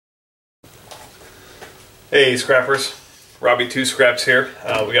Hey scrappers, Robbie 2 Scraps here.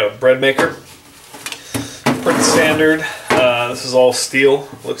 We got a bread maker, pretty standard. This is all steel,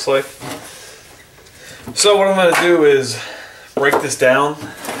 looks like. So what I'm going to do is break this down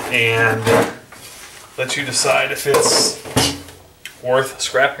and let you decide if it's worth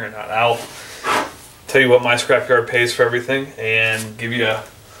scrapping or not. I'll tell you what my scrapyard pays for everything and give you a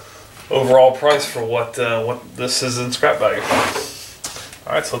overall price for what this is in scrap value.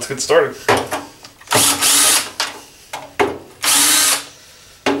 All right, so let's get started.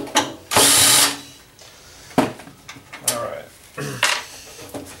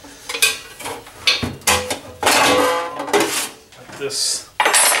 This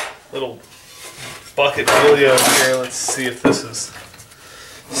little bucket dealio here. Let's see if this is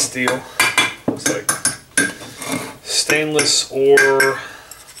steel. Looks like stainless or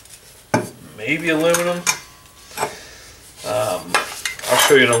maybe aluminum. I'll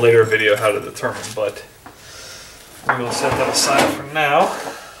show you in a later video how to determine, but we're going to set that aside for now.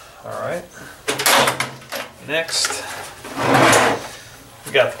 Alright. Next,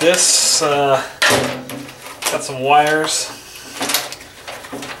 we got this. Got some wires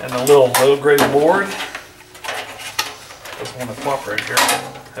and a little low-grade board. Doesn't want to cooperate here.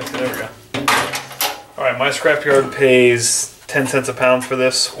 Okay, there we go. Alright, my scrapyard pays 10 cents a pound for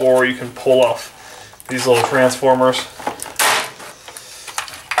this, or you can pull off these little transformers.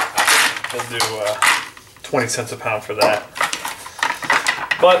 They'll do 20 cents a pound for that.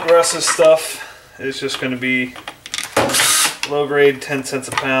 But the rest of the stuff is just going to be low-grade, 10 cents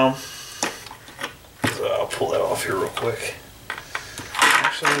a pound. So I'll pull that off here real quick.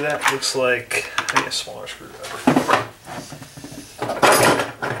 Actually, that looks like I need a smaller screwdriver.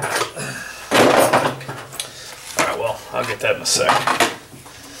 Alright, well, I'll get that in a sec.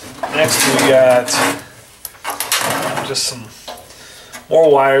 Next, we got just some more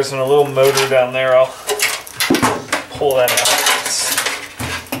wires and a little motor down there. I'll pull that out.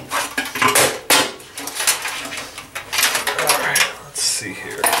 Alright, let's see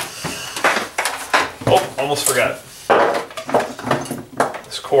here. Oh, almost forgot.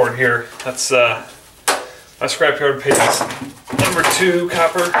 Cord here. That's my scrapyard pays number 2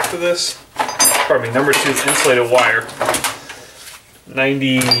 copper for this. Pardon me, number 2 insulated wire.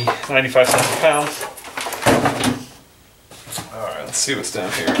 95 cents a pound. Alright, let's see what's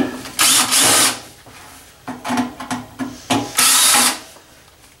down here.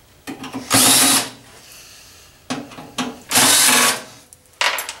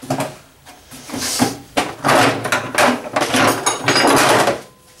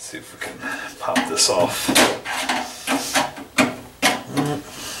 See if we can pop this off.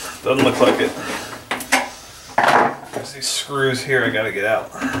 Doesn't look like it. There's these screws here I gotta get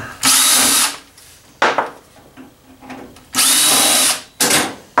out.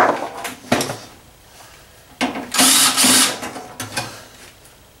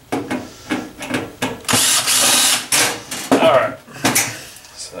 Alright.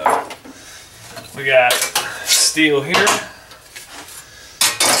 So we got steel here.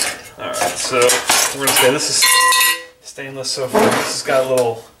 Alright, so we're going to say this is stainless so far. This has got a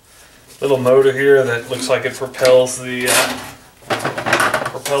little motor here that looks like it propels the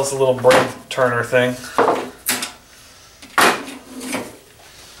little brake turner thing.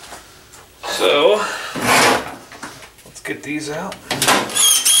 So let's get these out.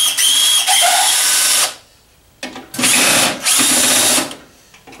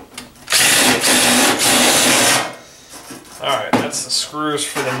 Alright, that's the screws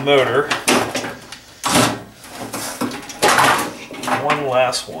for the motor. One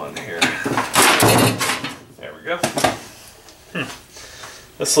last one here. There we go.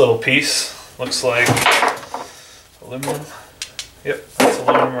 This little piece looks like aluminum. Yep, that's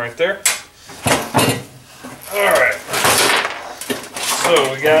aluminum right there. Alright.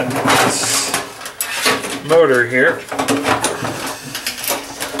 So we got this motor here.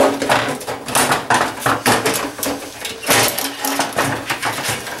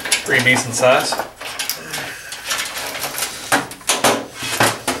 Pretty decent size.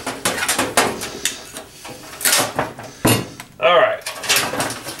 Alright.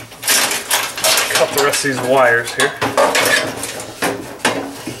 Cut the rest of these wires here.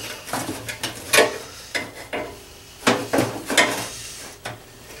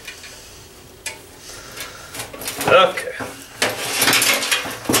 Okay.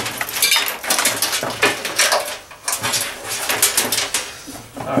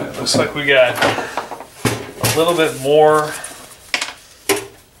 Alright, looks like we got a little bit more.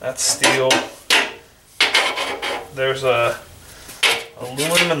 That's steel. There's a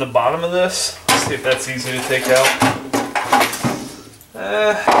aluminum in the bottom of this. Let's see if that's easy to take out.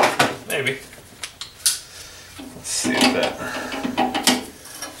 Maybe. Let's see if that.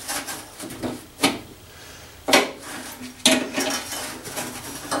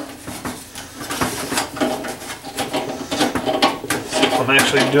 See if I'm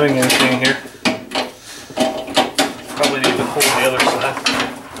actually doing anything here. Probably need to hold the other side.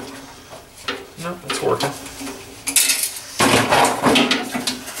 Nope, it's working.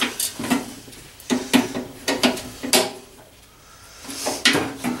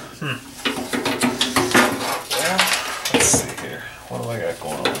 Well, let's see here. What do I got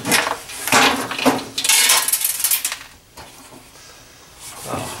going on?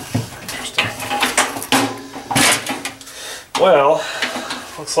 Oh, interesting. Well,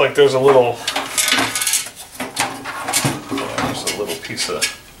 looks like there's a little piece of,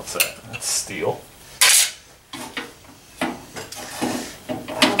 what's that? That's steel.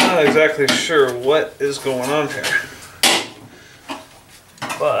 I'm not exactly sure what is going on here,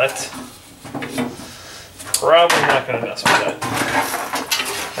 but probably not going to mess with that.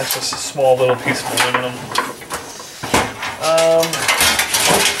 That's just a small little piece of aluminum.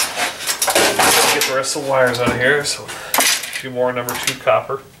 Let's get the rest of the wires out of here. So a few more number 2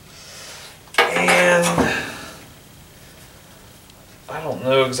 copper. And I don't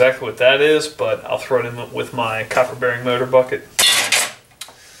know exactly what that is, but I'll throw it in with my copper bearing motor bucket.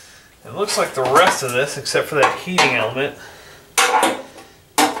 It looks like the rest of this, except for that heating element,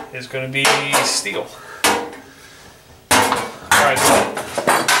 is going to be steel. Alright,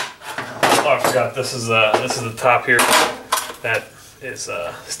 oh, I forgot, this is the top here. That is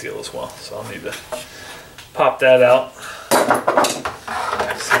steel as well, so I'll need to pop that out.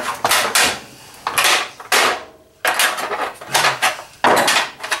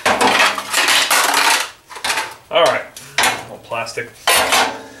 Alright, little plastic.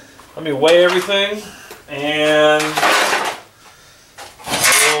 Let me weigh everything, and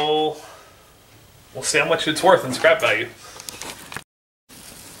we'll see how much it's worth in scrap value.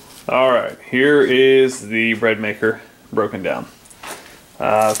 Alright, here is the bread maker broken down.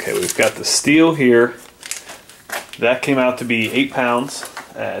 Okay, we've got the steel here. That came out to be 8 pounds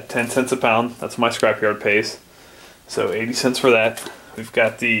at 10 cents a pound. That's what my scrapyard pays. So 80 cents for that. We've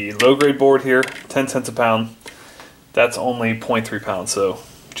got the low grade board here, 10 cents a pound. That's only 0.3 pounds, so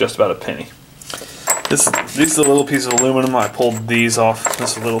just about a penny. These are the little pieces of aluminum. I pulled these off.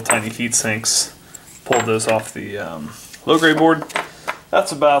 These are little tiny heat sinks. Pulled those off the low grade board.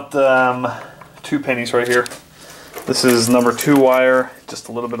 That's about 2 pennies right here. This is number 2 wire, just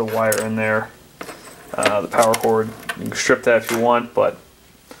a little bit of wire in there. The power cord, you can strip that if you want, but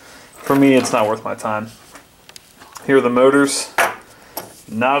for me it's not worth my time. Here are the motors.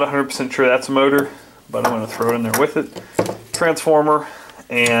 Not 100% sure that's a motor, but I'm going to throw it in there with it. Transformer,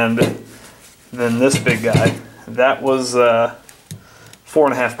 and then this big guy. That was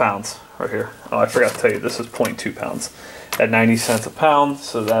 4.5 pounds right here. Oh, I forgot to tell you, this is 0.2 pounds at 90 cents a pound,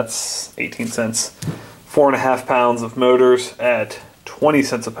 so that's 18 cents. 4.5 pounds of motors at 20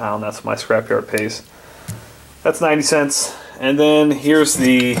 cents a pound. That's what my scrapyard pays. That's 90 cents. And then here's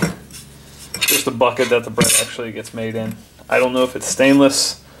the bucket that the bread actually gets made in. I don't know if it's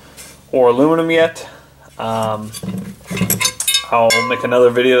stainless or aluminum yet. I'll make another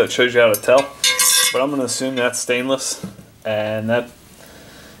video that shows you how to tell, but I'm going to assume that's stainless, and that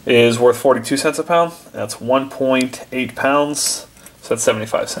is worth 42 cents a pound. That's 1.8 pounds, so that's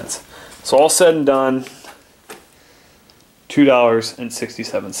 75 cents. So all said and done,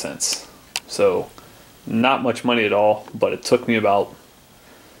 $2.67. So not much money at all, but it took me about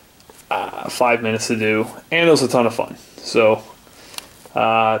 5 minutes to do, and it was a ton of fun. So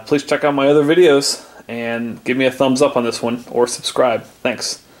please check out my other videos and give me a thumbs up on this one, or subscribe.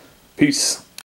 Thanks. Peace.